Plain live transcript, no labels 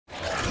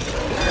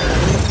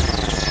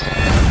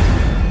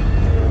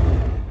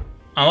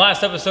On the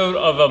last episode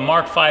of a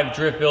Mark V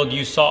drift build,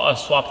 you saw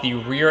us swap the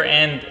rear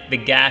end, the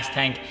gas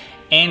tank,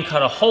 and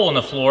cut a hole in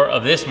the floor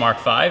of this Mark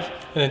V. And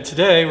then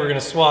today we're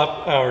gonna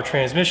swap our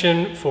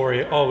transmission for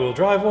a all-wheel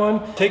drive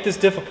one. Take this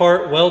diff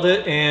apart, weld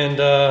it, and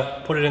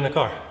put it in the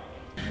car.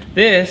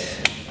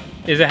 This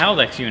is a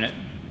Haldex unit,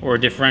 or a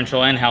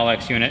differential and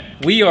Haldex unit.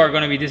 We are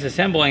gonna be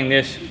disassembling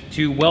this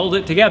to weld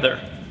it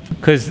together,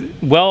 because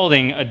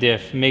welding a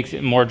diff makes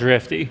it more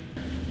drifty.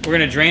 We're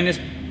gonna drain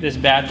this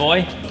bad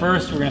boy.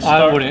 First, we're gonna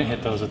start. I wouldn't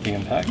hit those at the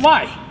impact.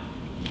 Why?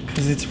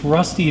 Because it's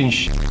rusty and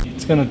shit.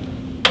 It's gonna,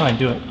 fine,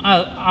 do it.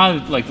 I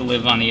would like to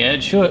live on the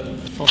edge. Do it.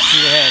 Full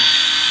speed ahead.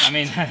 I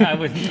mean, I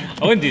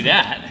wouldn't do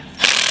that.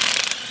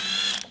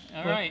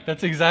 All right.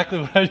 That's exactly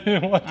what I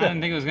didn't want to. I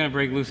didn't think it was gonna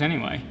break loose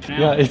anyway.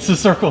 Yeah, it's a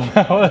circle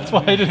now. That's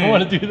why I didn't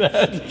want to do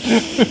that.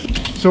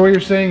 So what you're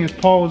saying is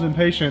Paul was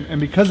impatient, and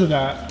because of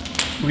that,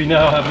 we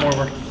now have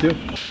more work to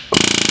do.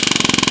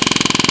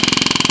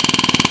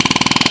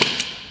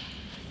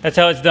 That's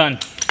how it's done.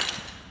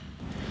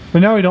 but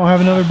now we don't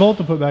have another bolt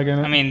to put back in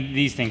it. I mean,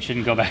 these things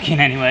shouldn't go back in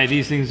anyway.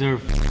 These things are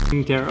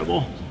f***ing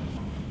terrible.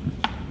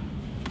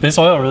 This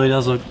oil really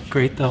does look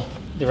great though.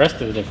 The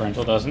rest of the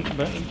differential doesn't,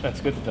 but that's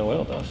good that the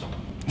oil does.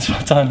 It's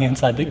what's on the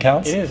inside that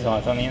counts. It is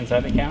what's on the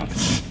inside that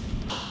counts.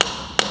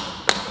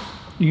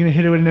 You gonna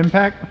hit it with an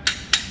impact?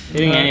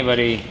 Hitting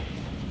anybody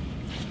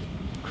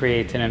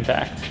creates an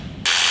impact.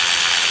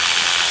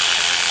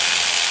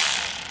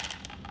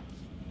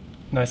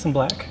 Nice and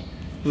black.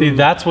 See,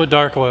 that's what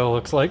dark oil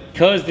looks like.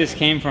 Because this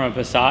came from a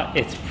Passat,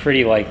 it's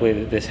pretty likely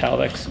that this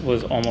Haldex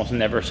was almost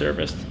never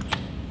serviced.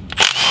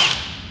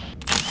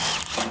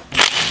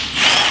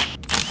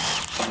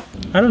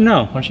 I don't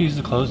know. Why don't you use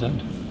the closed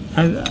end?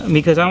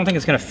 Because I don't think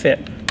it's gonna fit.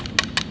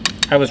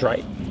 I was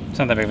right. It's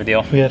not that big of a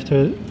deal. We have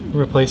to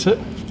replace it.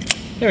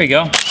 There we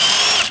go.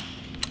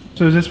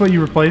 So is this what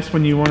you replace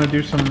when you want to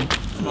do some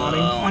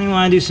modding? When you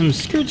want to do some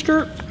skirt,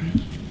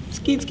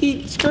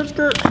 skeet,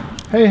 skirt.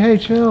 Hey,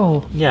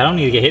 chill. Yeah, I don't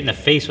need to get hit in the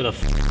face with a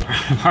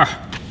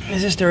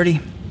Is this dirty?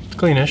 It's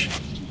cleanish.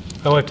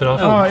 I wiped it off.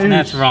 Oh, it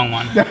that's is. the wrong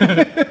one.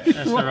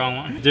 That's the wrong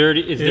one.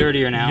 Dirty. It's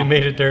dirtier now. You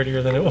made it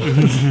dirtier than it was.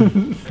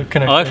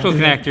 Electrical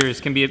connectors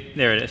can be,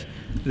 there it is.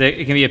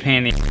 It can be a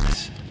pain in the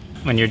ass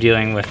when you're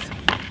dealing with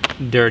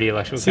dirty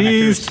electrical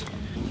connectors.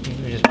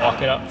 You just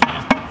walk it up.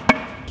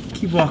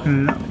 Keep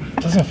walking it up.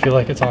 It doesn't feel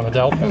like it's on a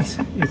dowel pin.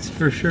 It's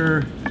for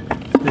sure.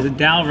 There's a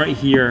dowel right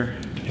here.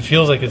 It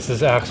feels like it's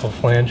this axle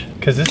flange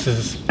because this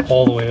is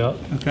all the way up.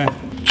 Okay.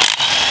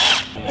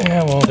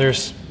 Yeah, well,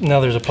 now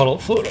there's a puddle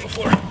of fluid on the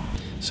floor.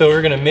 So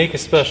we're gonna make a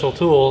special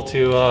tool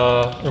to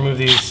remove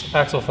these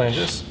axle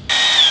flanges.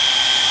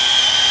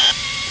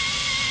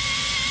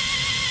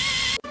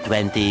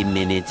 20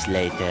 minutes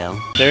later.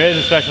 There is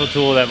a special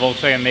tool that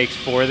Volkswagen makes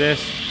for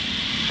this,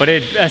 but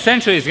it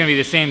essentially is going to be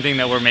the same thing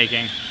that we're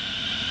making.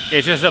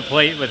 It's just a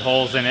plate with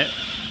holes in it.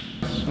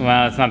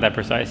 Well, it's not that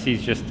precise.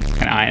 He's just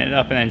kind of eyeing it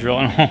up and then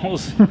drilling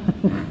holes.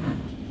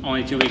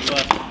 Only 2 weeks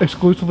left.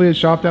 Exclusively at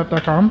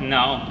shopdap.com?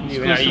 No,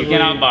 you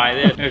cannot buy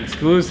this.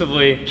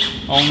 Exclusively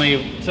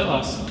only to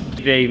us.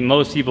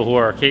 Most people who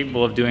are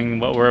capable of doing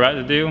what we're about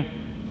to do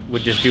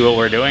would just do what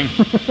we're doing.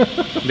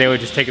 They would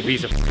just take a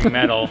piece of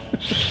metal,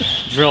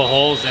 drill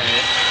holes in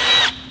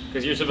it,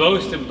 because you're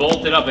supposed to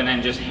bolt it up and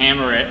then just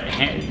hammer it,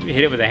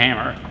 hit it with a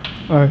hammer.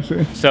 I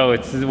see. So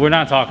we're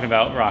not talking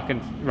about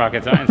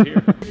rocket science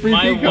here.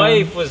 My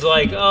wife was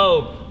like,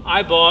 "Oh,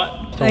 I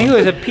think it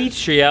was a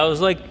peach tree." I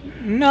was like,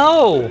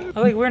 "No." I was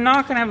like, "We're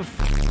not gonna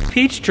have a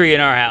peach tree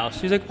in our house."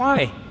 She's like,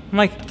 "Why?" I'm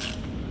like,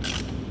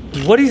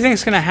 "What do you think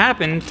is gonna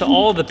happen to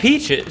all the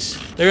peaches?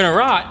 They're gonna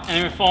rot and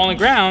they're gonna fall on the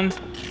ground.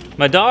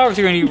 My dogs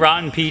are gonna eat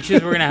rotten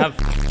peaches. We're gonna have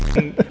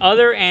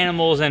other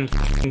animals and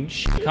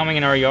shit coming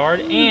in our yard.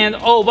 And,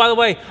 oh, by the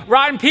way,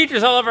 rotten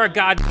peaches all over our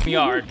goddamn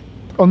yard."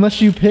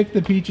 Unless you pick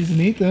the peaches and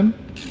eat them.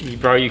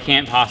 Bro, you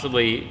can't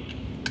possibly,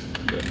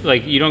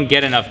 like, you don't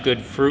get enough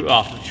good fruit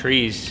off of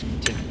trees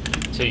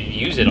to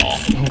use it all.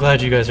 I'm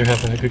glad you guys are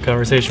having a good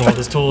conversation while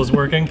this tool is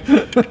working.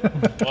 Well,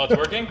 it's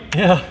working?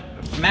 Yeah.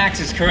 Max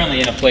is currently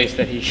in a place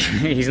that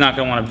he's not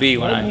gonna want to be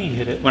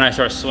when I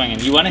start swinging.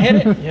 You want to hit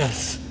it?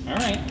 Yes. All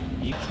right.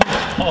 I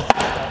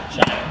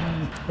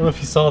don't know if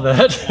you saw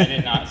that. I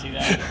did not see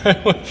that.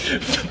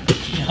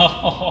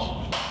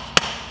 No.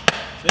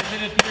 This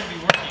didn't appear to be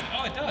working.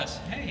 Oh, it does.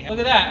 Hey, look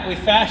at that. We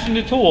fashioned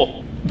a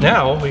tool.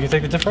 Now we can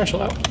take the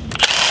differential out.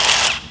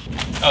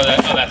 Oh,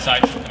 that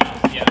side should come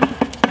out. Yeah.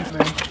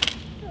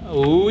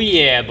 Oh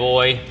yeah,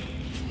 boy.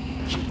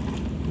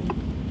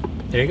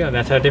 There you go.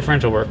 That's how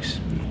differential works.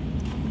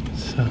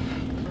 So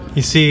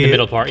you see the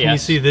middle part. Can you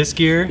see this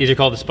gear? These are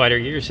called the spider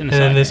gears in the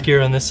side. And then this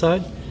gear on this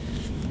side.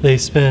 They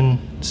spin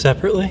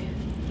separately.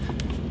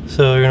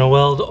 So you're gonna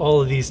weld all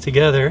of these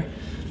together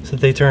so that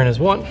they turn as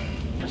one.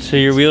 So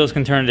your wheels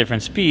can turn at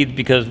different speed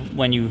because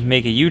when you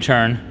make a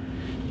U-turn,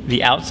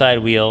 the outside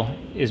wheel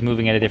is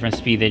moving at a different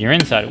speed than your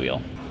inside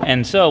wheel.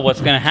 And so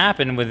what's going to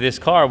happen with this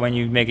car when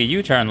you make a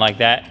U-turn like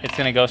that, it's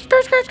going to go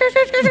skirt, skirt, skirt,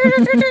 skirt, skirt,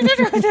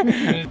 skirt,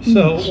 skirt.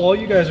 So while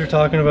you guys are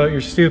talking about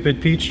your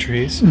stupid peach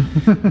trees,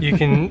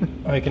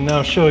 I can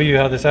now show you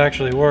how this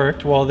actually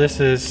worked. While this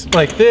is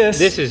like this.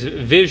 This is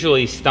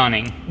visually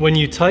stunning. When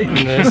you tighten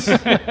this,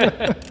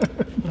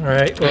 all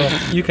right,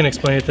 well, you can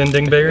explain it then,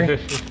 Dingberry.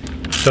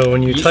 So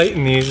when you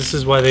tighten these, this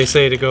is why they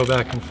say to go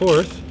back and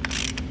forth.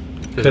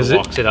 Because it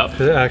walks it up.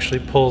 Because it actually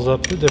pulls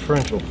up the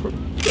differential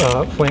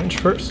flange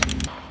first.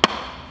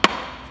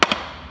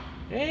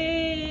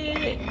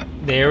 Hey,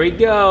 there we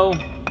go.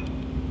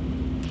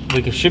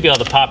 We should be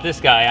able to pop this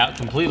guy out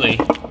completely.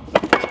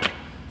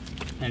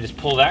 And just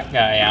pull that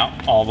guy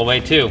out all the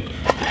way too.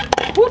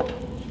 Whoop.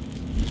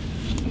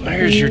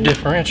 There's your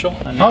differential.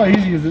 How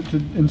easy is it to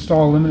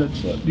install a limited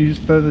slip? You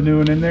just throw the new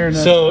one in there? And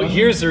so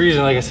here's the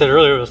reason, like I said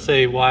earlier, we'll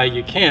say why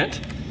you can't.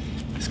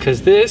 It's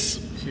because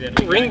this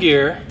ring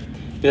gear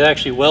is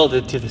actually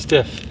welded to this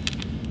diff.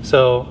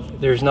 So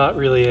there's not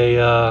really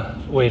a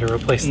way to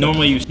replace them.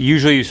 Normally,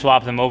 usually you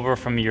swap them over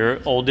from your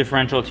old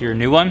differential to your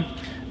new one.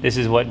 This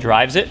is what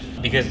drives it.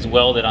 Because it's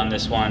welded on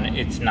this one,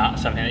 it's not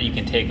something that you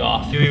can take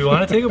off. Do you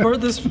want to take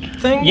apart this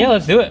thing? Yeah,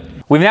 let's do it.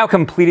 We've now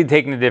completed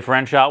taking the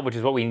differential out, which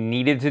is what we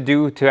needed to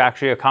do to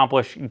actually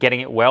accomplish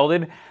getting it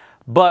welded.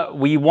 But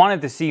we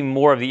wanted to see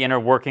more of the inner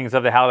workings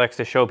of the Haldex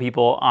to show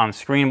people on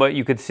screen what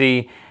you could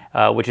see,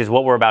 which is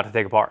what we're about to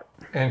take apart.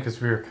 And because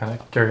we were kind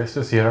of curious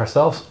to see it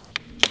ourselves.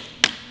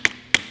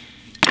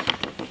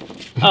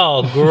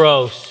 Oh,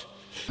 gross.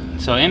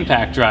 So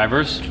impact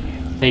drivers,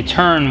 they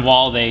turn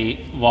while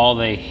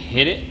they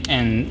hit it,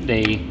 and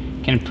they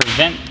can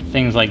prevent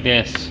things like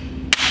this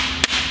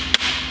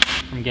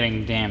from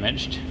getting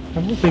damaged. I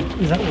don't think,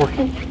 is that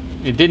working?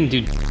 It didn't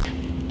do.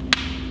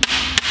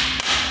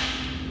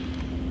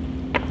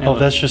 Oh,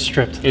 that's just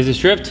stripped. Is it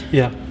stripped?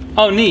 Yeah.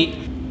 Oh, neat.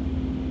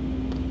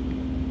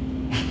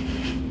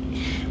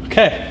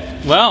 Okay.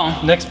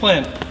 Well, next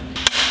plan.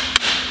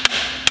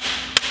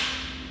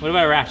 What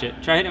about a ratchet?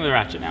 Try hitting it with a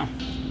ratchet now.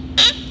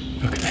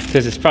 Okay.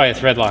 Because it's probably a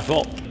thread lock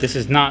bolt. This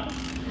is not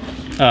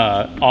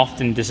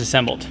often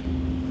disassembled.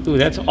 Ooh,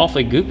 that's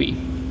awfully goopy.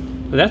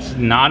 But that's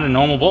not a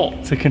normal bolt.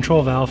 It's a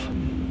control valve.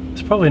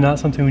 It's probably not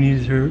something we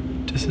need to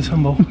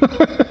disassemble.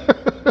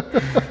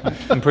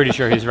 I'm pretty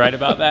sure he's right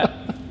about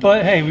that.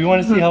 But hey, we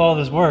want to see how all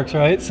this works,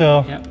 right?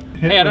 So. Yep.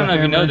 Hey, I don't know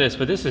if you know this,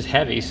 but this is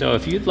heavy, so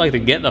if you'd like to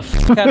get the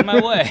f out of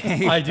my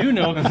way. I do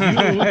know, because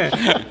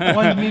you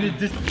wanted me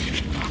to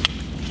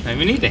Maybe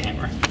we need the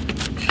hammer.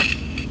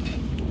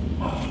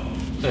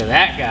 Look at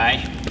that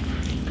guy.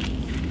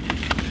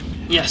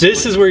 Yes.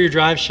 This is where your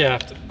drive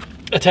shaft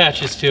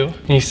attaches to.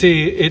 And you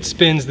see it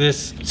spins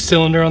this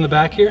cylinder on the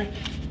back here.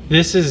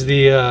 This is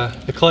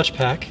the clutch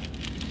pack.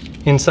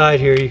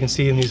 Inside here you can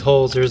see in these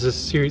holes there's a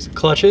series of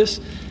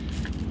clutches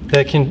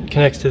that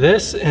connects to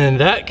this, and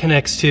that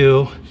connects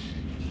to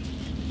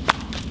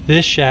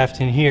this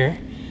shaft in here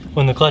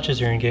when the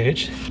clutches are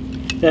engaged.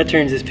 That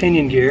turns this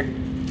pinion gear,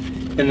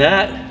 and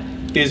that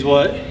is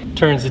what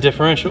turns the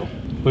differential,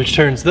 which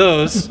turns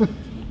those,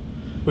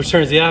 which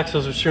turns the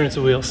axles, which turns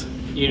the wheels.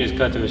 You just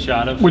cut to a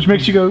shot of. Which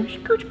makes you go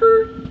skirt,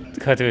 skirt.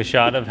 Cut to a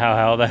shot of how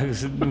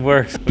Haldex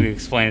works. We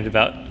explained it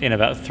in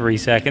about 3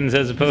 seconds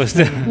as opposed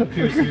to.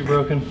 Appears to be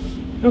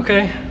broken.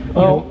 Okay.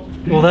 Oh,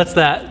 well that's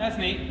that. That's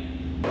neat.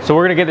 So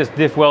we're gonna get this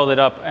diff welded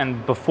up,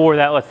 and before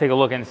that, let's take a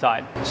look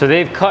inside. So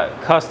they've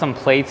cut custom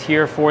plates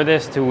here for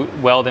this to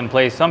weld in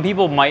place. Some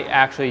people might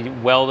actually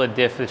weld a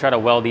diff to try to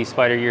weld these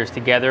spider gears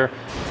together.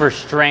 For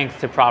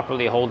strength to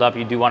properly hold up,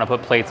 you do wanna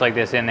put plates like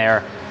this in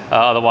there.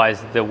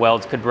 Otherwise, the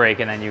welds could break,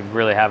 and then you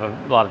really have a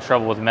lot of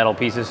trouble with metal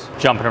pieces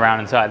jumping around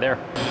inside there.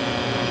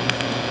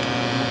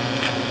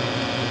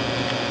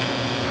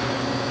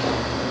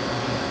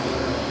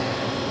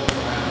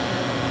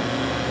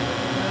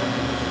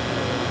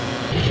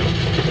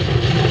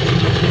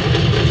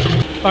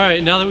 All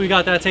right, now that we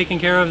got that taken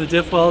care of, the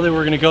diff welded,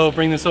 we're gonna go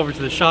bring this over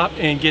to the shop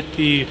and get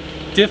the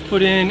diff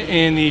put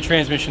in the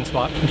transmission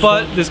spot.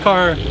 But this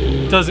car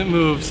doesn't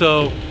move,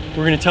 so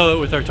we're gonna tow it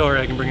with our tow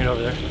rag and bring it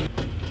over there.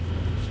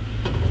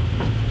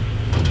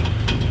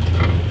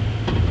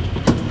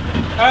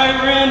 All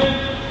right, we're in.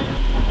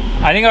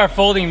 I think our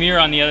folding mirror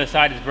on the other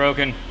side is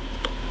broken.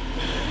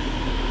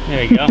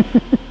 There you go.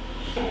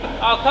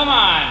 Oh, come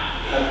on.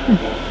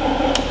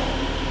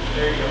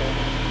 There you go.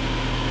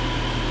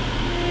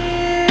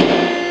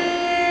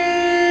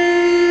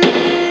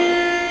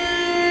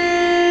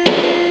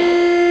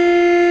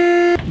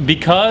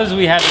 Because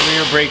we have the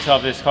rear brakes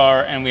off this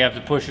car and we have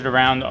to push it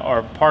around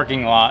our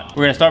parking lot,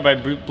 we're gonna start by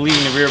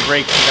bleeding the rear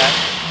brakes so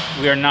that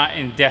we are not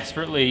in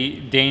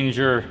desperately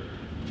danger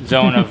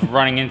zone of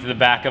running into the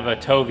back of a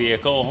tow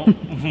vehicle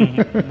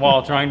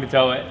while trying to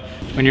tow it.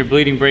 When you're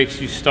bleeding brakes,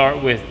 you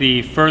start with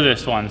the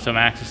furthest one. So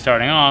Max is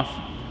starting off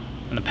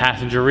on the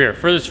passenger rear,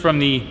 furthest from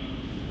the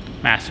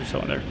master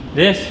cylinder.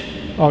 This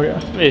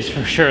is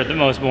for sure the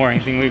most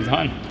boring thing we've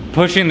done.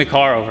 Pushing the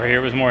car over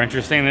here was more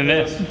interesting than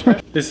this.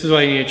 This is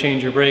why you need to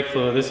change your brake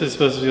fluid. This is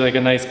supposed to be like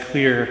a nice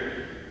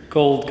clear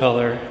gold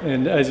color,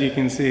 and as you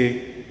can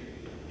see,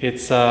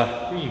 it's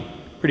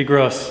pretty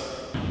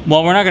gross.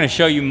 Well, we're not going to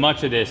show you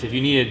much of this. If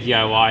you need a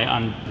DIY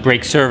on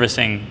brake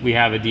servicing, we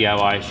have a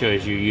DIY that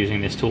shows you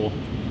using this tool.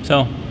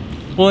 So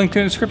we'll link to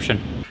the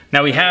description.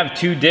 Now we have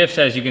 2 diffs,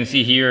 as you can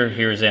see here.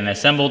 Here's an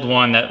assembled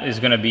one that is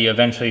going to be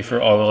eventually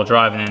for all-wheel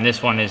drive, and then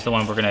this one is the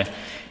one we're going to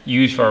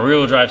use for our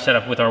rear-wheel drive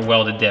setup with our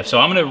welded diff. So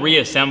I'm going to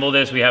reassemble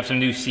this. We have some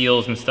new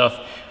seals and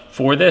stuff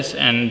for this,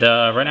 and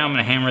right now I'm going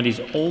to hammer these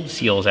old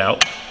seals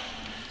out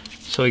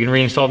so we can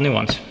reinstall the new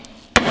ones.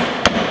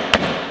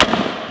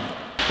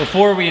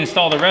 Before we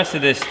install the rest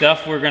of this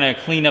stuff, we're going to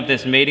clean up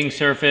this mating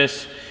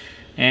surface,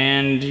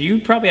 and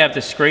you probably have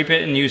to scrape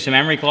it and use some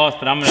emery cloth,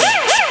 but I'm going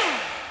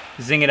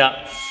to zing it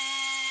up.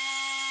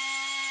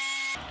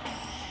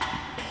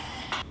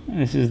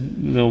 This is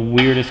the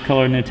weirdest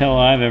colored Nutella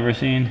I've ever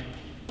seen.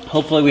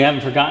 Hopefully we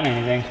haven't forgotten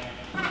anything.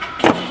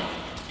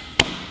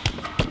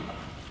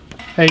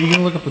 Hey, you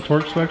gonna look up the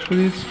torque specs for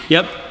these?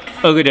 Yep,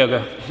 Ooga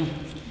Dooga.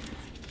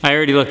 I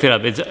already looked it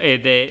up.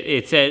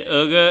 It said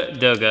Ooga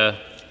Dooga,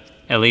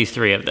 at least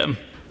 3 of them.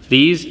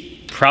 These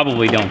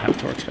probably don't have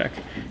torque spec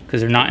because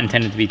they're not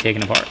intended to be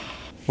taken apart.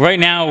 Right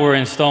now we're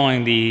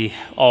installing the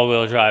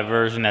all-wheel drive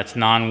version that's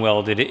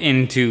non-welded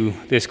into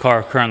this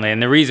car currently.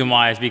 And the reason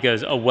why is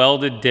because a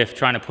welded diff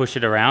trying to push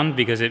it around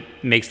because it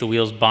makes the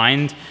wheels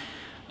bind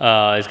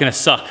is gonna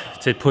suck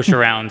to push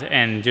around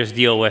and just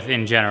deal with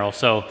in general.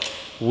 So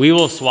we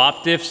will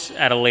swap diffs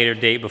at a later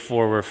date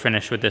before we're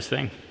finished with this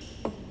thing.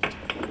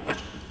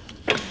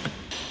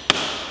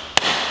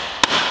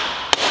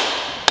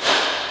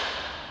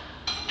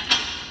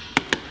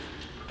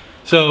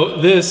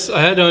 So this, I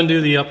had to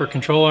undo the upper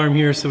control arm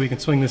here so we can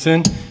swing this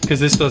in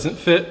because this doesn't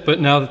fit, but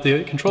now that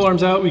the control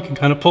arm's out, we can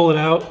kind of pull it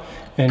out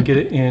and get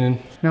it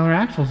in. Now our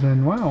axle's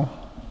in, wow.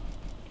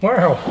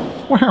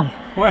 Wow. Wow.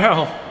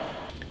 Wow.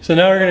 So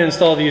now we're gonna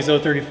install these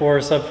 034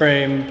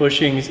 subframe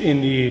bushings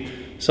in the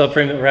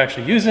subframe that we're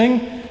actually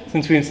using.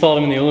 Since we installed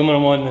them in the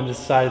aluminum one and then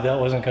decided that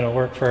wasn't gonna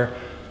work for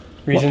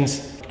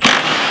reasons.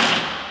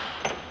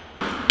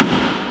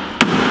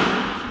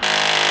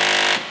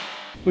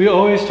 We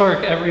always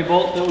torque every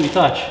bolt that we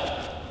touch.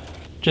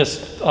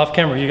 Just off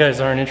camera, you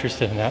guys aren't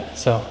interested in that.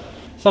 So,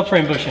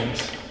 subframe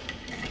bushings.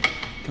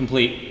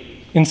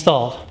 Complete.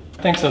 Installed.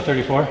 Thanks,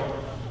 034.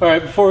 All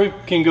right, before we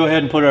can go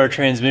ahead and put our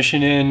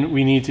transmission in,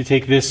 we need to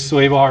take this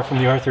sway bar from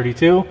the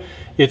R32.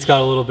 It's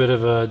got a little bit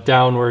of a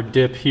downward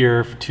dip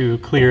here to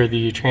clear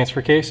the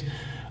transfer case.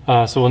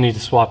 So we'll need to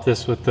swap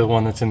this with the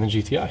one that's in the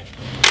GTI.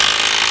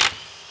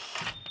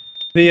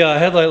 The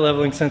headlight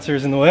leveling sensor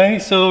is in the way,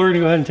 so we're gonna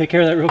go ahead and take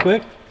care of that real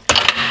quick.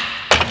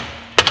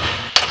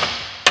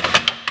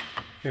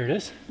 Here it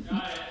is.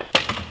 Oh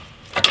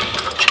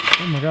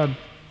my God.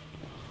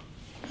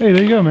 Hey,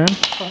 there you go, man.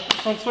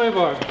 Front sway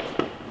bar.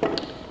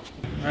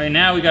 Right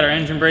now we got our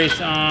engine brace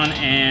on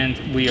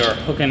and we are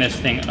hooking this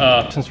thing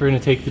up. Since we're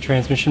gonna take the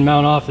transmission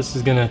mount off, this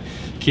is gonna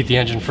keep the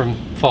engine from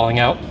falling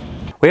out.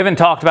 We haven't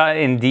talked about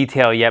it in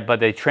detail yet,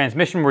 but the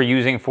transmission we're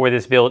using for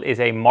this build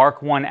is a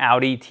Mark 1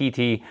 Audi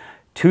TT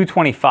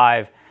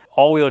 225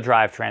 all-wheel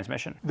drive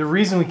transmission. The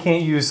reason we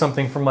can't use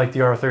something from like the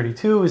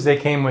R32 is they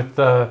came with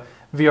the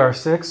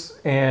VR6,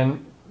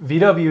 and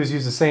VWs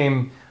use the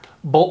same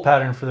bolt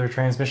pattern for their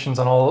transmissions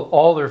on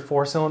all their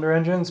 4-cylinder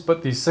engines,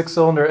 but these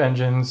 6-cylinder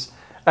engines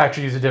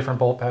actually use a different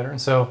bolt pattern.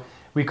 So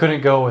we couldn't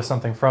go with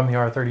something from the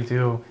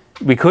R32.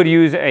 We could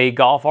use a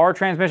Golf R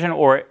transmission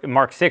or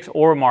Mark 6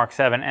 or Mark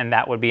 7, and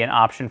that would be an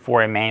option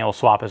for a manual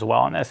swap as well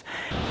on this.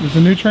 Is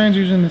the new trans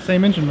using the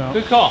same engine mount?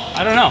 Good call.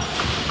 I don't know.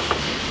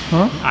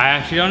 Huh? I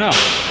actually don't know.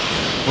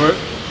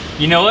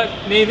 You know what,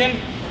 Nathan?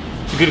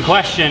 It's a good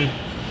question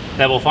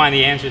that we'll find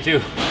the answer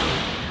to.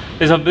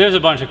 There's a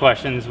bunch of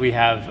questions we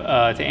have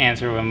to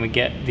answer when we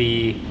get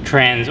the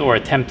trans or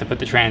attempt to put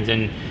the trans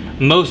in.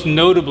 Most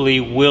notably,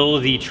 will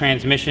the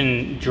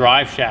transmission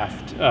drive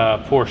shaft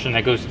portion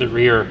that goes to the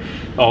rear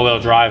all-wheel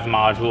drive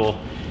module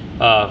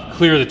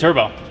clear the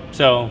turbo?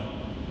 So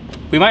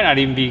we might not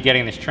even be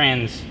getting this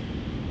trans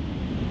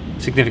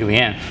significantly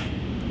in.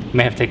 We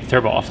may have to take the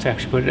turbo off to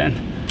actually put it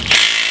in.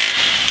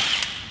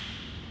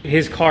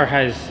 His car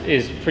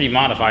is pretty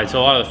modified, so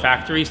a lot of the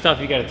factory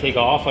stuff you got to take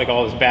off, like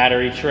all this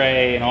battery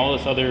tray and all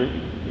this other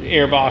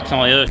airbox and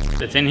all the other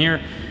that's in here,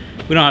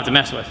 we don't have to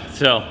mess with.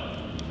 So,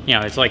 you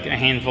know, it's like a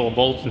handful of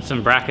bolts and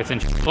some brackets,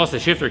 and plus the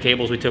shifter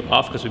cables we took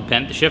off because we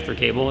bent the shifter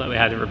cable that we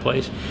had to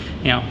replace.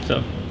 You know,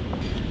 so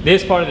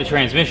this part of the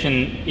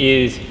transmission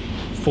is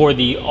for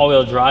the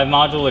all-wheel drive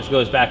module, which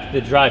goes back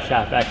to the drive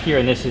shaft back here,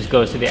 and this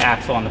goes to the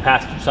axle on the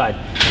passenger side.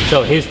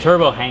 So his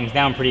turbo hangs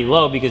down pretty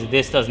low because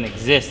this doesn't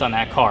exist on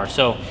that car.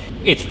 So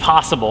it's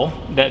possible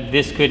that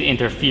this could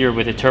interfere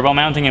with the turbo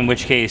mounting, in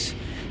which case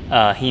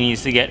he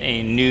needs to get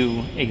a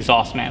new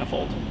exhaust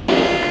manifold.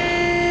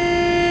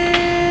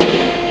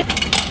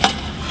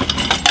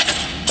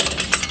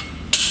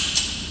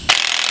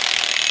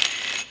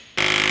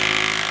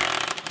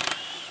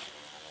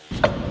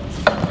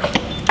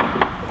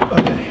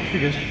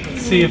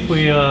 Let's see if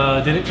we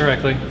did it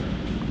correctly.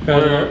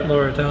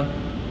 Lower it down.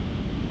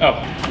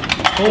 Oh.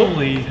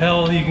 Holy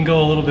hell, you can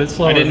go a little bit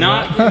slower. I did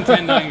not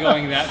intend on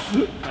going that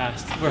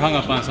fast. We're hung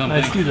up on something.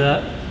 Let's do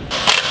that.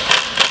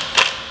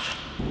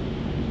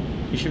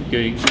 should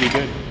be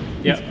good.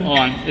 Yeah, hold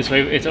on. This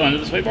way, it's on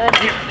this way bar.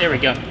 There we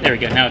go. There we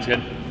go. Now it's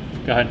good.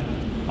 Go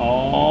ahead.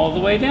 All the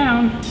way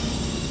down.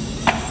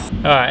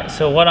 All right,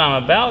 so what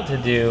I'm about to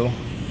do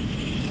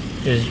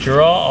is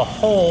draw a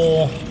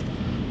hole,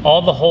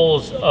 all the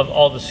holes of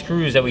all the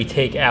screws that we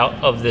take out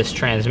of this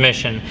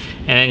transmission,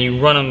 and then you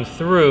run them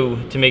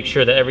through to make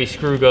sure that every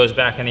screw goes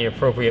back in the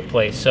appropriate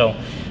place. So,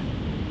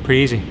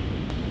 pretty easy.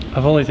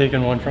 I've only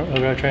taken one front wheel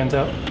drive trans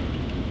out,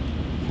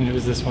 and it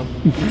was this one,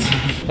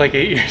 like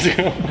 8 years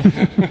ago.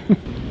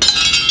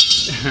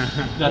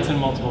 That's in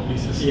multiple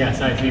pieces.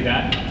 Yes, I see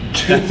that.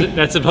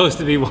 That's supposed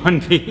to be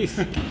one piece.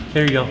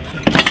 There you go.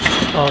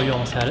 Oh, you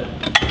almost had it.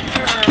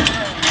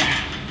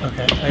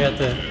 Okay, I got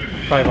the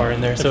pry bar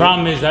in there. The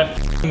problem is that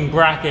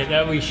bracket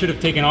that we should have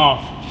taken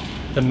off.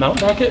 The mount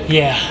bracket?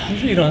 Yeah.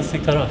 Usually you don't have to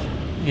take that off.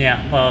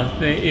 Yeah,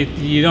 well,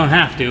 you don't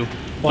have to,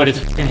 but it's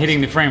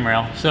hitting the frame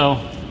rail. So,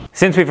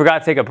 since we forgot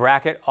to take a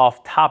bracket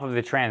off top of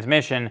the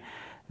transmission,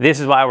 this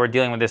is why we're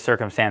dealing with this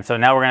circumstance. So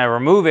now we're gonna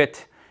remove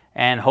it,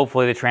 and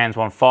hopefully the trans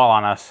won't fall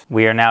on us.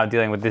 We are now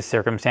dealing with this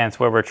circumstance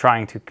where we're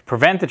trying to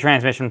prevent the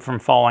transmission from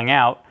falling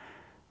out,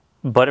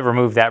 but it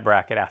removed that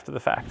bracket after the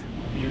fact.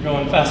 You're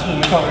going faster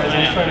than the car is.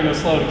 I'm just trying to go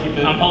slow to keep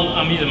it.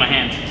 I'm using my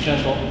hands.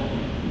 Gentle.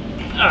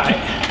 All right.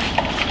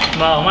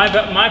 Well,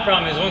 my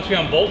problem is once we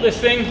unbolt this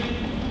thing,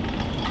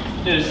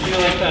 yeah, just feel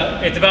like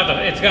that.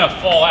 it's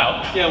gonna fall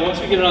out. Yeah, once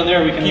we get it on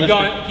there, we can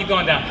keep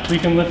going down. We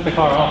can lift the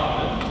car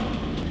off of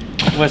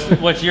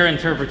it. What's your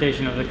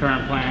interpretation of the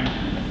current plan?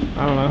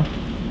 I don't know.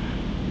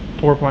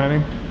 Poor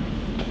planning.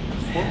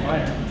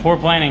 Poor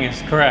planning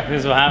is correct.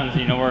 This is what happens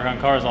when you don't work on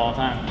cars all the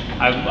time.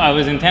 I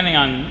was intending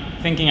on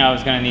thinking I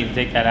was going to need to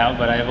take that out,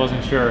 but I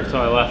wasn't sure,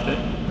 so I left it.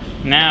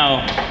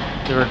 Now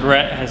the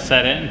regret has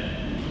set in.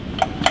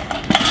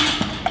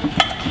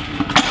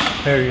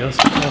 There he goes.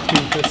 Let's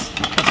move this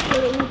way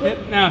a little bit.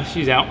 Yep, now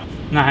she's out.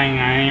 Not hanging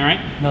on anything,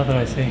 right? Not that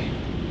I see.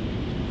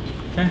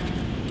 Okay.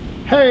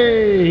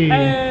 Hey!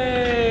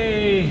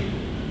 Hey!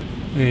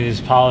 We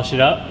just polish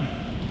it up.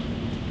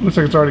 Looks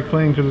like it's already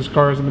clean because this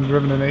car hasn't been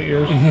driven in 8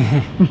 years.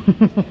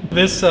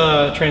 This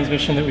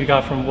transmission that we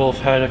got from Wolf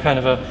had a kind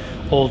of a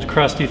old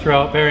crusty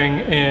throwout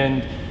bearing,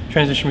 and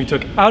transmission we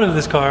took out of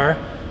this car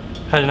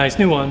had a nice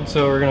new one.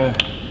 So we're gonna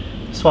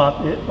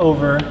swap it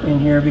over in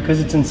here because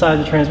it's inside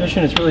the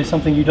transmission. It's really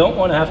something you don't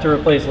want to have to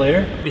replace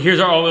later.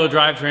 Here's our all-wheel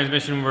drive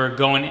transmission. We're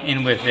going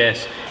in with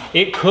this.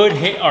 It could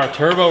hit our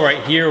turbo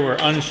right here. We're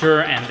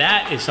unsure, and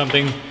that is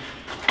something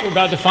we're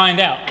about to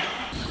find out.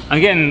 I'm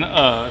getting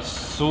a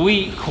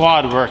sweet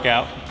quad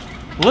workout.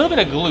 A little bit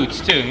of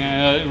glutes too.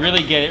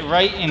 Really get it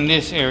right in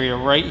this area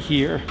right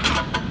here.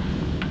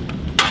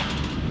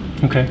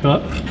 Okay, go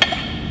up.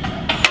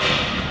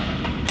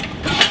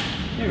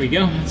 There we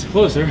go. It's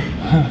closer.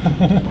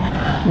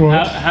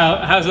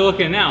 How's it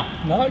looking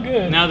now? Not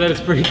good. Now that it's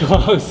pretty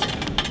close.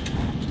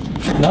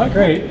 Not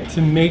great.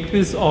 To make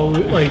this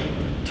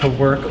to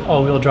work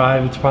all-wheel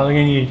drive, it's probably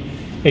gonna need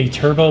a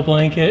turbo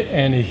blanket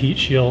and a heat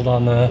shield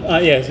on the...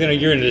 yeah,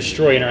 you're gonna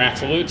destroy inner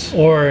axle boots.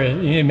 Or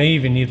it may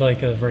even need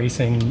like a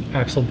racing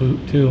axle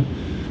boot too,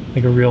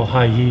 like a real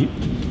high heat.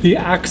 The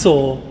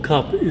axle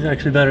cup is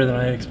actually better than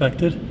I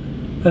expected.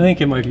 I think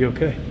it might be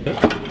okay.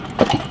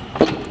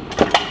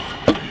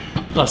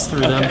 Bust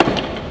through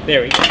them.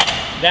 There we go.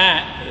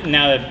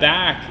 Now the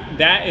back,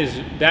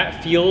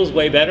 that feels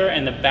way better,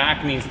 and the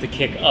back needs to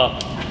kick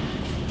up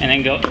and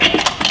then go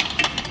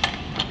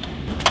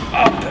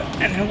up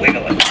and then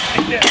wiggle it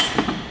like this,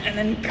 and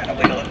then kind of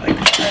wiggle it like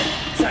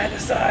that, side to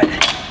side.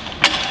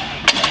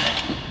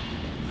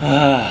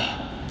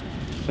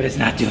 But it's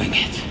not doing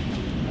it.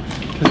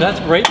 Because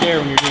that's right there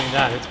when you're doing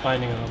that, it's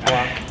binding on a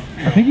block.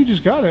 I think you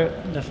just got it.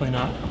 Definitely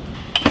not.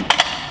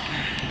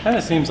 Kind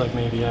of seems like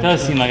maybe. It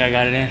does seem like I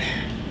got it in.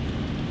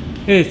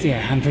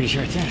 Yeah, I'm pretty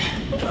sure it's in.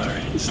 All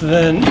right, so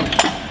then,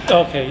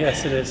 okay,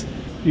 yes it is.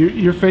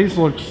 Your face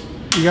looks,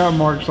 you got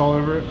marks all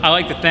over it. I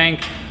like to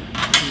thank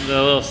the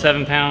little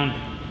 7-pound,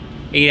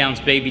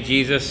 8-ounce baby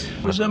Jesus.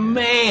 He was a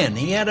man,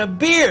 he had a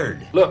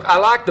beard. Look, I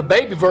like the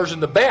baby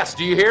version the best,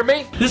 do you hear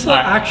me? This will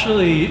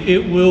actually,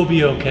 it will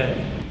be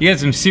okay. You had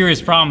some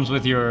serious problems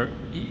with your...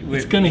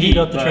 It's gonna heat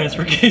up the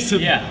transfer case.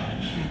 Yeah.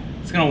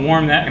 It's gonna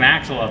warm that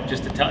axle up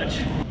just a touch.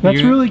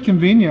 That's really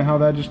convenient how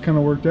that just kind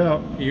of worked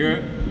out.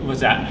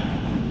 What's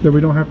that? That we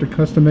don't have to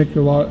custom make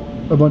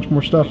a bunch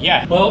more stuff.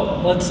 Yeah.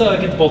 Well, let's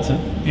get the bolts in.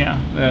 Yeah.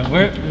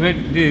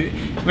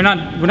 We're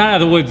not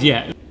out of the woods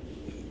yet.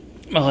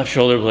 My left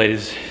shoulder blade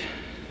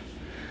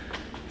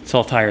it's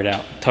all tired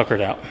out,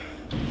 tuckered out.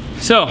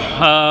 So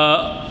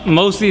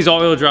most of these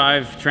all-wheel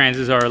drive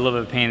transes are a little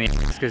bit of a pain in the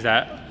ass because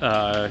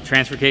that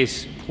transfer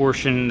case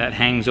portion that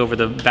hangs over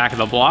the back of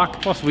the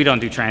block. Plus, we don't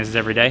do transes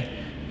every day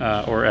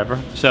or ever,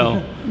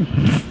 so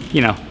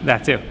you know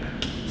that too.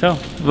 So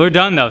we're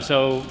done though.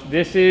 So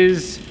this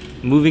is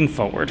moving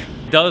forward.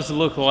 It does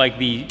look like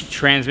the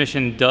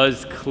transmission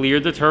does clear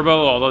the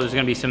turbo, although there's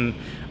going to be some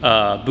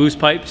boost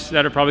pipes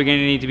that are probably going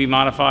to need to be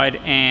modified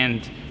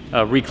and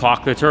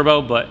reclock the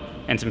turbo,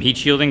 and some heat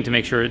shielding to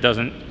make sure it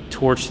doesn't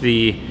torch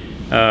the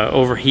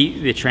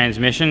overheat the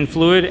transmission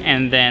fluid,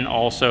 and then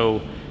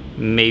also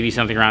maybe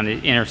something around the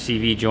inner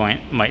CV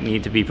joint might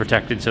need to be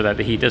protected so that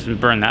the heat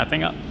doesn't burn that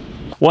thing up.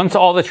 Once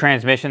all the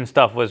transmission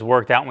stuff was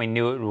worked out and we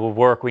knew it would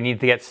work, we needed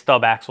to get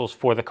stub axles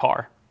for the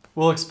car.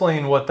 We'll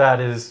explain what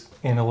that is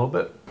in a little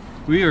bit.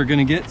 We are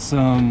gonna get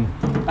some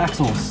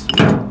axles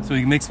so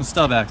we can make some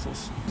stub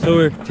axles. So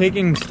we're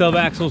taking stub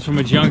axles from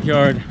a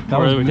junkyard,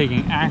 we're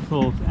taking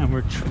axles, and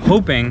we're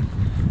hoping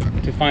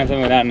to find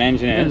something without an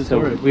engine in it, so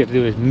we have to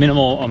do this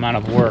minimal amount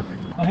of work.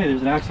 Oh hey,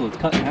 there's an axle, it's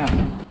cut in half.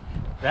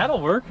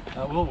 That'll work.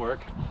 That will work.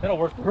 That'll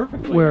work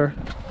perfectly. Where?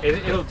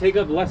 It'll take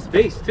up less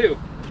space too.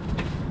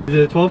 Is it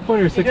a 12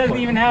 point or 6 point? It doesn't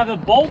even have the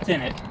bolt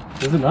in it.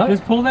 Does it not?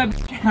 Just pull that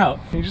out.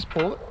 Can you just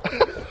pull it?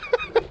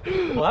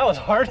 Well, that was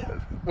hard.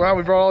 Wow,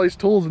 we brought all these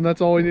tools and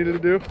that's all we needed to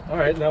do. All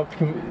right, now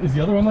is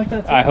the other one like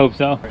that too? I hope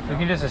so. We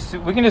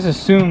can just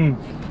assume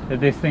that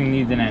this thing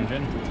needs an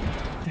engine.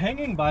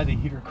 Hanging by the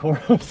heater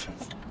core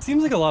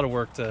seems like a lot of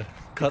work to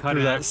cut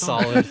through that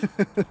solid.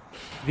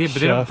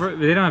 Yeah, but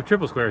they don't have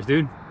triple squares,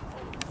 dude.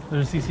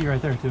 There's a CC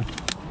right there too.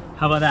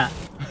 How about that?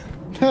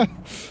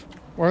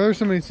 Why are there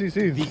so many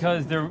CCs?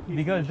 Because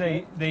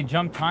they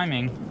jump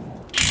timing.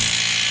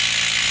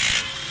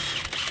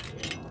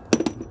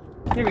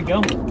 Here we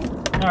go.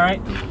 All right.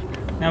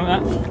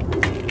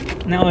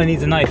 Now it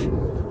needs a knife.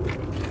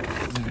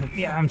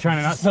 Yeah, I'm trying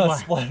to not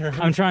splatter.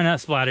 I'm trying not to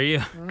splatter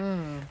you.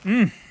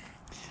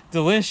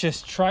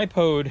 Delicious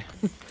tripod.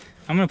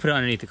 I'm gonna put it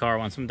underneath the car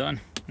once I'm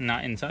done,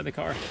 not inside the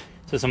car,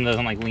 so someone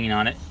doesn't like lean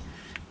on it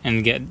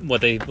and get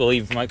what they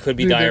believe could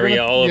be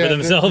diarrhea all over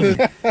themselves.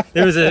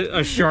 There was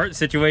a short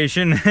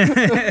situation.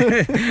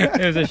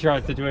 There was a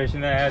short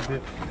situation that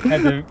I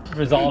had to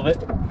resolve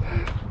it.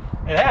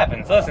 It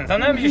happens. Listen,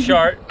 sometimes you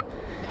shart.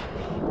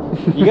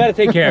 You got to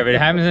take care of it. It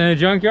happens in a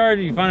junkyard.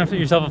 You find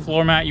yourself a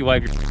floor mat, you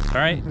wipe your all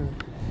right?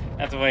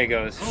 That's the way it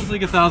goes. It was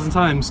like 1,000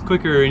 times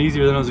quicker and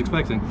easier than I was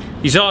expecting.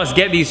 You saw us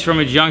get these from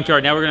a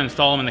junkyard. Now we're going to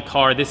install them in the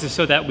car. This is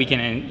so that we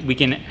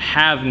can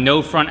have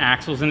no front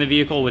axles in the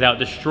vehicle without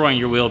destroying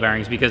your wheel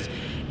bearings, because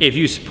if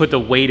you put the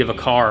weight of a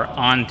car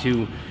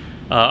onto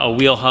a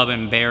wheel hub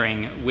and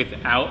bearing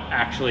without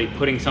actually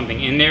putting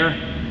something in there,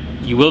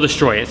 you will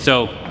destroy it.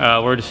 So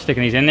we're just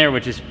sticking these in there,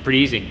 which is pretty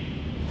easy.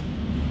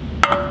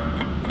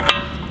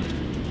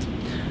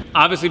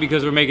 Obviously,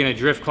 because we're making a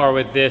drift car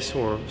with this,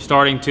 or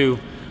starting to,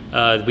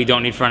 we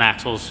don't need front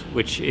axles,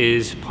 which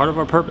is part of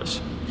our purpose.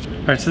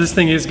 All right, so this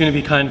thing is going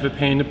to be kind of a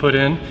pain to put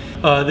in.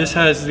 This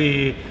has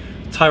the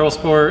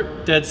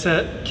Tyrolsport Dead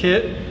Set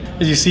Kit.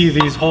 As you see,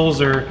 these holes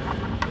are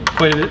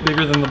quite a bit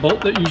bigger than the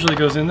bolt that usually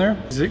goes in there.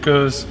 It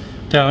goes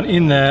down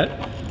in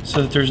that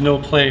so that there's no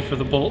play for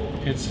the bolt.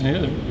 It's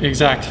an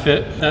exact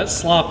fit. That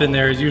slop in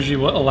there is usually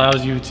what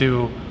allows you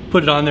to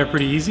put it on there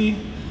pretty easy.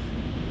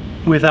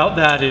 Without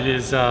that, it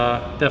is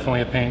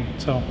definitely a pain.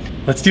 So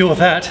let's deal with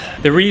that.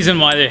 The reason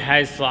why the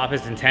head slop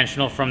is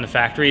intentional from the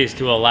factory is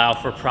to allow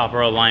for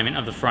proper alignment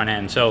of the front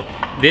end. So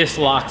this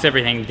locks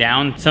everything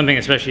down, something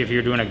especially if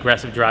you're doing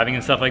aggressive driving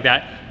and stuff like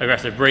that,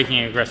 aggressive braking,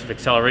 aggressive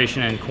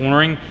acceleration and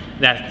cornering,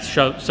 that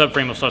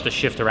subframe will start to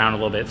shift around a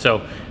little bit.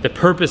 So the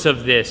purpose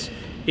of this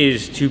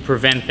is to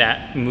prevent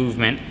that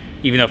movement,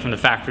 even though from the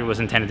factory it was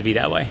intended to be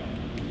that way.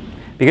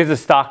 Because the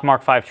stock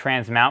Mark V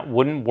trans mount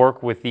wouldn't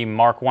work with the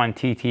Mark I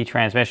TT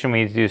transmission,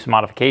 we had to do some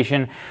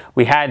modification.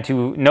 We had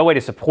no way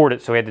to support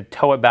it, so we had to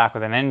tow it back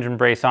with an engine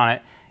brace on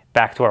it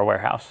back to our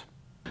warehouse.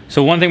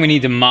 So one thing we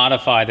need to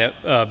modify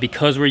that,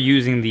 because we're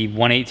using the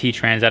 1.8T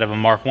trans out of a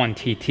Mark I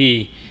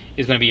TT,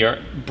 is going to be our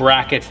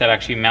brackets that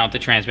actually mount the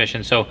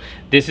transmission. So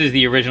this is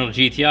the original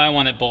GTI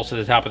one that bolts to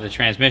the top of the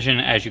transmission.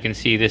 As you can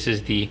see, this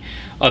is the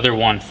other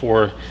one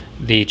for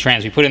the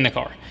trans we put in the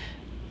car.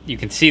 You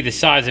can see the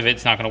size of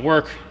it's not going to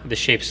work. The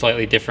shape's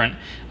slightly different,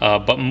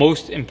 but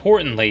most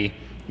importantly,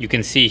 you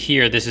can see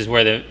here, this is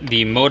where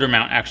the motor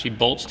mount actually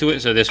bolts to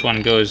it. So this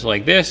one goes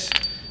like this,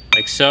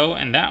 like so,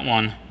 and that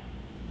one,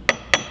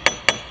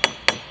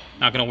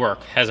 not going to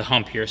work, has a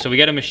hump here. So we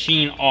got to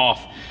machine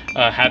off,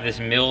 have this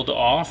milled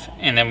off,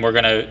 and then we're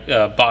going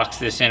to box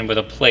this in with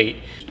a plate.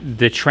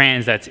 The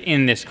trans that's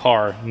in this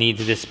car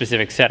needs this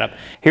specific setup.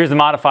 Here's the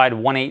modified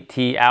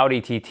 1.8T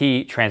Audi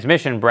TT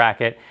transmission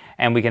bracket,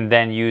 and we can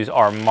then use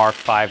our Mark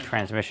V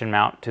transmission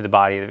mount to the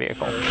body of the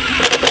vehicle.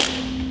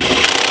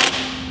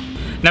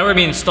 Now we're going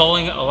to be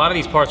installing a lot of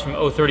these parts from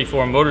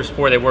 034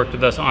 Motorsport. They worked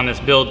with us on this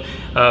build.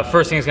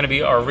 First thing is going to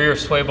be our rear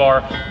sway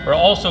bar. We're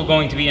also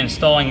going to be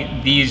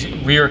installing these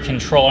rear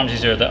control arms.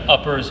 These are the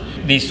uppers.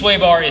 The sway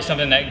bar is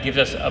something that gives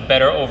us a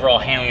better overall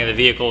handling of the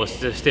vehicle.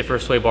 It's a stiffer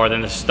sway bar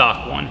than the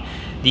stock one.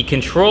 The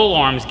control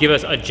arms give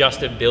us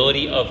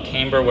adjustability of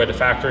camber, where the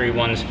factory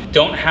ones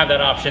don't have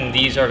that option.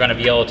 These are going to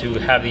be able to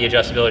have the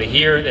adjustability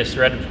here. This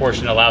threaded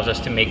portion allows us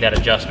to make that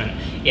adjustment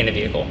in the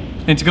vehicle.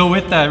 And to go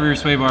with that rear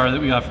sway bar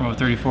that we got from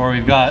 034,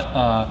 we've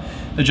got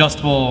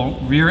adjustable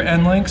rear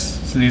end links.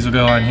 So these will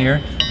go on here.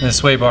 And the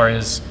sway bar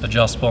is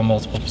adjustable in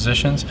multiple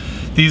positions.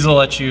 These will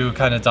let you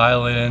kind of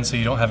dial it in so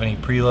you don't have any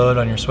preload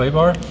on your sway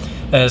bar,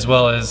 as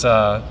well as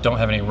don't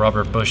have any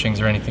rubber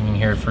bushings or anything in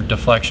here for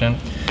deflection.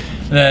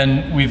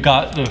 Then we've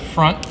got the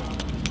front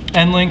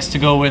end links to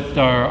go with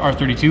our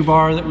R32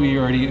 bar that we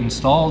already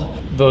installed.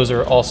 Those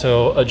are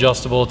also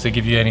adjustable to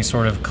give you any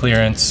sort of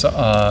clearance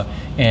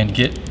and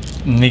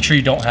make sure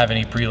you don't have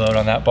any preload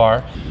on that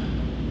bar.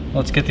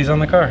 Let's get these on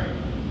the car.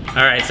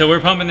 All right, so we're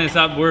pumping this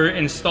up. We're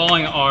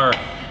installing our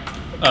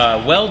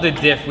welded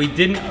diff. We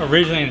didn't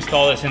originally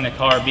install this in the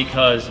car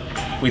because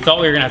we thought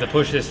we were gonna have to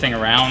push this thing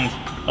around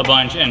a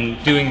bunch,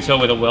 and doing so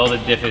with a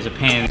welded diff is a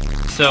pain.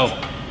 So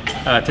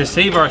to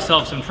save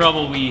ourselves some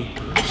trouble, we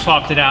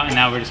swapped it out, and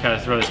now we're just gotta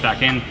throw this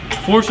back in.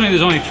 Fortunately,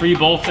 there's only 3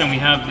 bolts, and we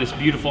have this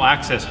beautiful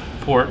access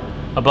port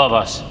above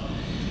us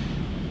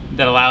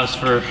that allows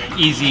for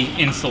easy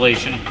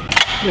installation.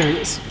 There it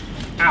is.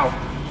 Ow,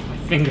 my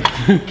finger.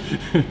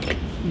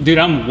 Dude,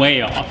 I'm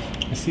way off.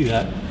 I see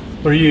that.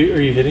 Are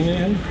you hitting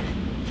anything?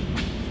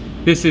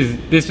 This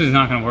is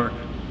not gonna work.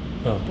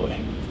 Oh boy.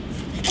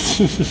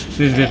 This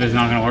diff is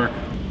not gonna work.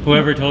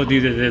 Whoever told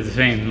you that it's the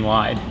same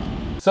lied.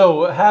 So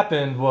what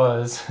happened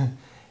was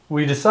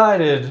we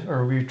decided,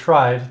 or we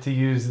tried to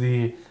use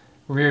the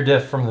rear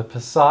diff from the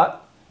Passat,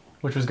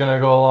 which was gonna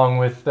go along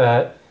with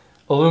that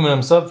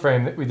aluminum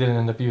subframe that we didn't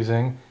end up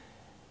using.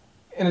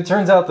 And it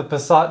turns out the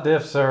Passat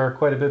diffs are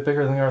quite a bit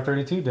bigger than the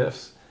R32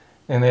 diffs.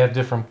 And they have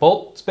different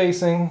bolt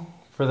spacing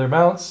for their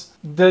mounts.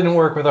 Didn't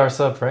work with our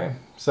subframe.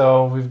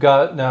 So we've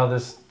got now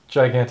this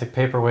gigantic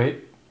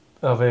paperweight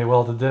of a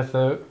welded diff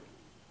that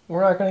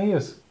we're not gonna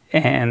use.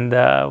 And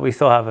we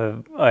still have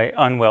a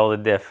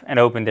unwelded diff, an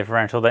open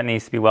differential that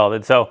needs to be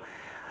welded. So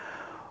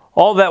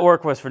all that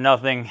work was for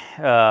nothing,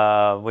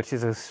 which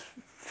is a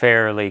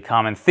fairly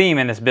common theme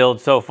in this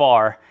build so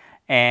far.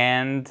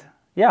 And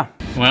yeah.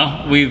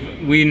 Well,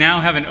 we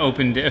now have an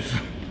open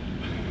diff.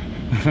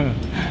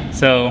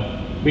 So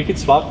we could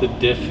swap the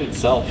diff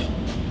itself.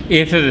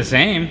 If they're the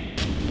same,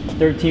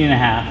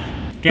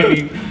 13.5.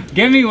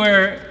 Get me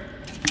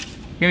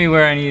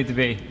where I need it to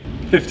be.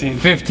 15.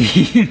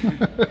 15.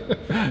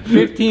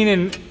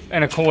 15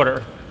 and a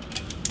quarter.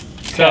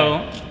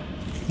 So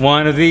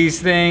one of these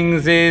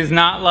things is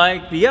not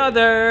like the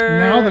other.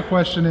 Now the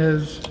question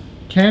is,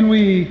 can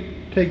we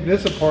take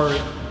this apart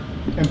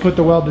and put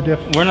the welded diff?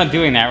 We're not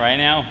doing that right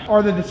now.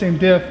 Are they the same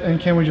diff, and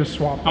can we just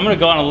swap them? I'm gonna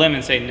go on a limb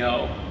and say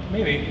no.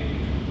 Maybe.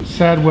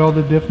 Sad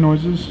welded diff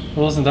noises.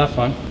 Well, isn't that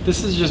fun?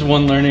 This is just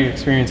one learning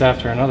experience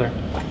after another.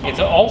 It's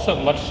also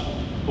much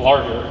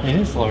larger. It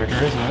is larger,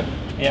 isn't it?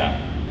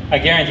 Yeah. I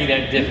guarantee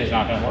that diff is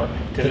not gonna work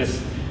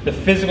because the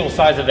physical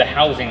size of the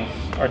housings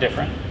are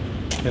different.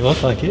 They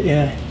look like it,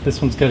 yeah. This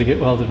one's gotta get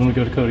welded when we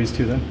go to Cody's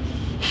too then.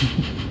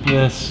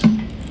 This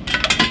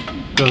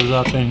goes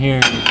up in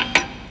here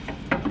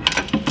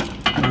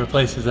and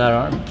replaces that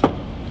arm.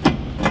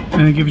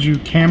 And it gives you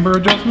camber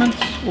adjustments?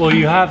 Well,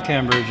 you have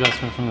camber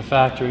adjustment from the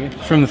factory.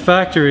 From the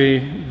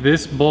factory,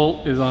 this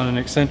bolt is on an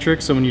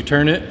eccentric, so when you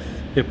turn it,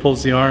 it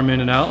pulls the arm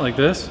in and out like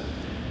this.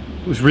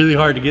 It was really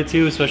hard to get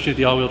to, especially with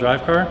the all-wheel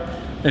drive car.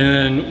 And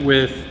then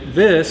with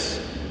this,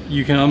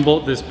 you can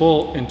unbolt this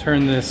bolt and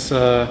turn this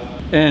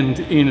end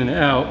in and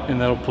out,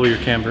 and that'll pull your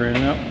camber in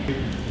and out.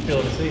 Be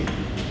able to see.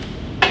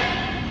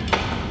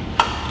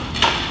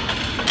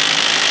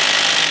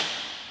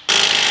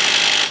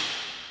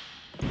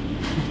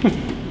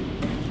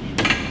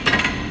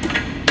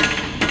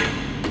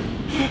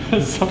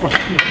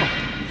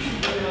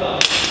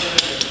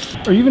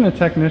 Are you even a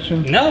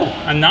technician? No,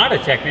 I'm not a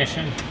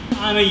technician.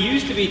 I'm a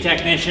used-to-be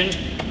technician.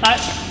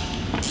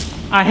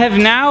 I have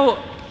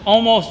now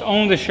almost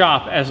owned the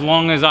shop as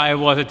long as I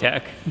was a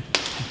tech.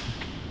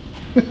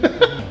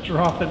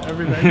 Dropping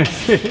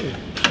everything.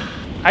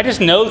 I just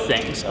know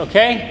things,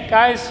 okay,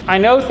 guys? I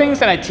know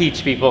things and I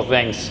teach people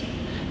things.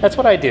 That's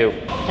what I do.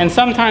 And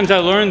sometimes I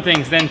learn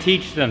things, then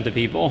teach them to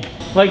people.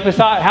 Like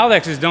Passat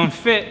Haldexes don't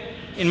fit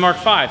in Mark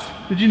V's.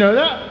 Did you know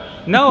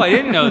that? No, I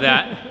didn't know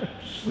that.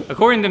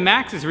 According to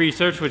Max's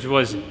research, which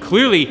was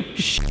clearly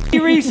shitty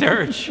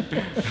research,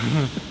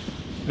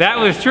 that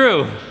was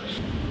true.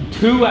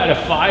 2 out of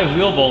 5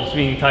 wheel bolts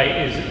being tight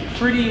is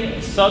pretty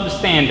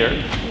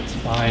substandard. It's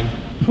fine.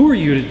 Who are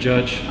you to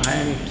judge?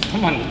 I'm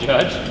someone to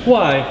judge.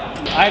 Why?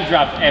 I've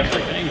dropped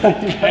everything.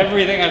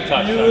 Everything I've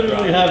touched. You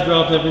literally have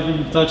dropped everything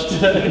you've touched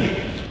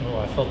today. Oh,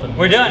 I felt the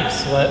We're done.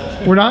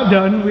 Sweat. We're not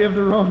done. We have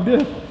the wrong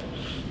diff.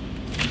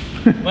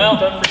 Well,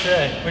 done for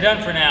today. We're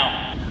done for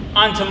now.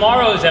 On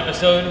tomorrow's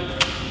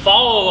episode,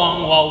 follow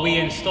along while we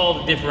install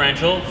the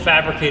differential,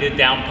 fabricated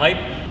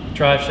downpipe,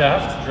 drive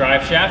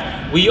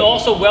shaft. We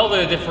also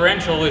welded a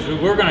differential, which we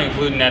were going to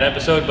include in that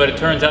episode, but it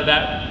turns out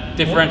that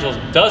differential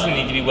doesn't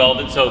need to be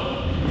welded, so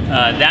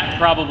that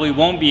probably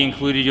won't be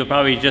included. You'll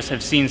probably just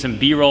have seen some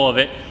B-roll of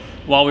it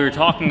while we were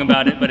talking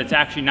about it, but it's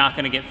actually not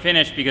going to get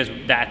finished because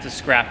that's a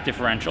scrap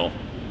differential.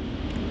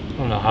 I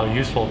don't know how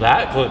useful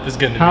that clip is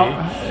going to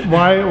be.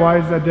 Why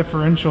is that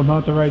differential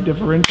not the right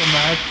differential,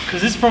 Max?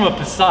 Because it's from a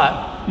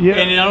Passat. Yeah.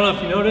 And I don't know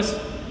if you noticed,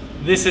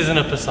 this isn't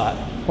a Passat.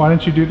 Why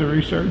didn't you do the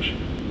research?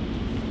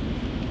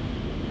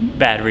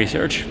 Bad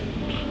research.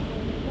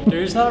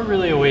 There's not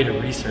really a way to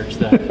research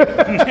that.